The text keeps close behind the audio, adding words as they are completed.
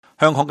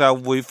香港嘅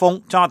匯豐、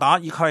渣打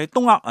以及東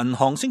亞銀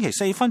行星期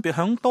四分別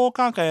響多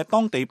家嘅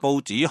當地報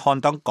紙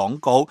刊登廣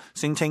告，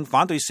聲稱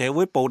反對社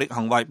會暴力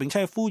行為，並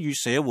且係呼籲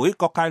社會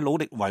各界努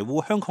力維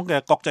護香港嘅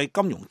國際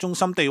金融中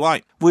心地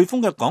位。匯豐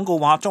嘅廣告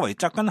話，作為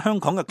紮根香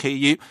港嘅企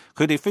業，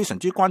佢哋非常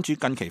之關注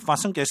近期發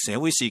生嘅社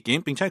會事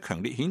件，並且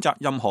強烈譴責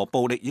任何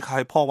暴力以及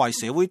係破壞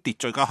社會秩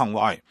序嘅行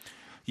為。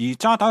而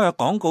渣打嘅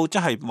廣告即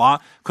係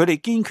話，佢哋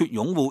堅決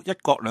擁護一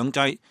國兩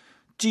制，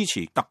支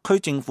持特區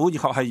政府以及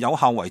係有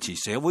效維持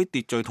社會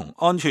秩序同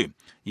安全。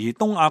而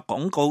東亞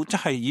廣告則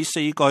係以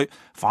4句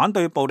反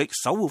對暴力、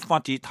守護法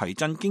治、提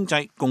振經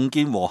濟、共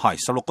建和諧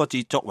16個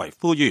字作為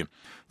呼籲。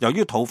由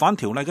於逃犯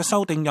條例嘅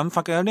修訂引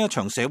發嘅呢一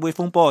場社會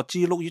風波，自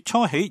6月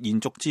初起延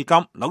續至今。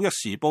紐約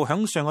時報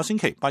響上個星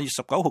期8月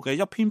19號嘅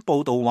一篇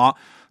報道話，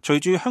隨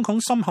住香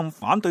港深陷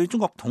反對中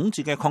國統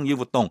治嘅抗議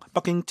活動，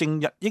北京正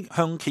日益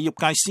向企業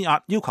界施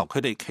壓，要求佢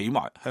哋企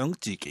埋響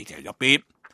自己嘅一邊。